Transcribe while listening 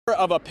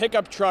Of a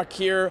pickup truck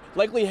here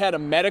likely had a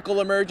medical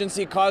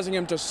emergency causing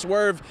him to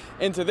swerve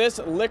into this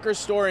liquor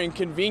store and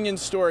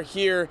convenience store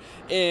here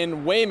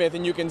in Weymouth,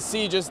 and you can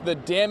see just the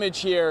damage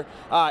here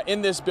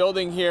in this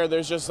building here.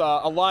 There's just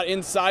a lot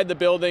inside the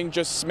building,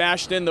 just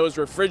smashed in, those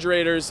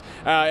refrigerators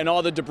and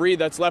all the debris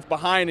that's left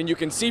behind. And you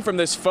can see from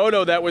this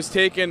photo that was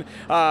taken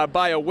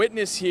by a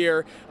witness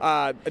here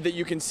that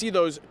you can see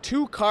those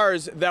two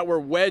cars that were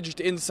wedged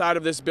inside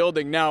of this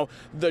building. Now,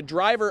 the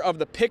driver of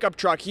the pickup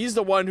truck, he's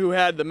the one who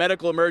had the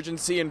medical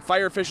emergency, and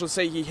fire officials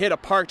say he hit a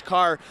parked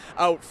car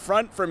out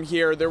front from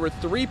here. There were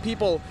 3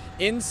 people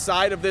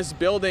inside of this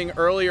building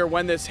earlier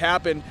when this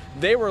happened.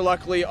 They were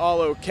luckily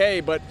all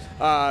okay, but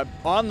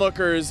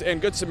onlookers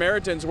and Good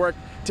Samaritans worked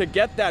to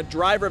get that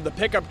driver of the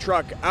pickup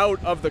truck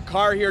out of the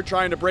car here,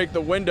 trying to break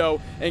the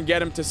window and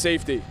get him to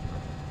safety.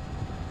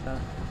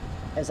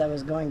 As I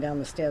was going down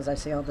the stairs, I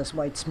see all this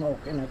white smoke,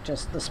 and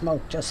the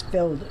smoke just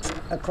filled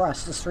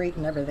across the street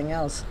and everything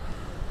else.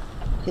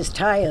 His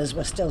tires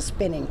were still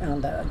spinning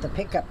on the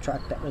pickup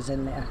truck that was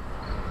in there.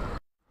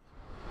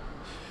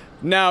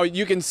 Now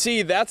you can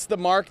see that's the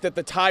mark that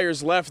the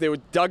tires left. They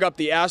dug up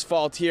the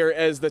asphalt here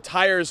as the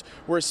tires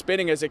were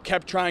spinning as it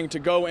kept trying to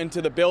go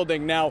into the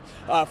building. Now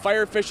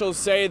fire officials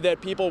say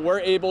that people were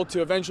able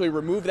to eventually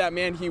remove that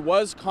man. He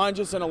was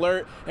conscious and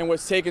alert and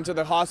was taken to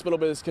the hospital,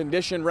 but his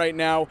condition right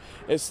now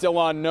is still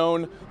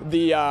unknown.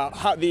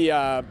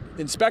 The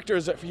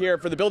inspectors here,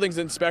 for the building's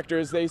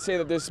inspectors, they say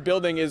that this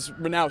building is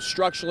now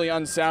structurally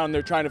unsound.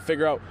 They're trying to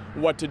figure out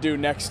what to do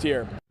next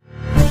here.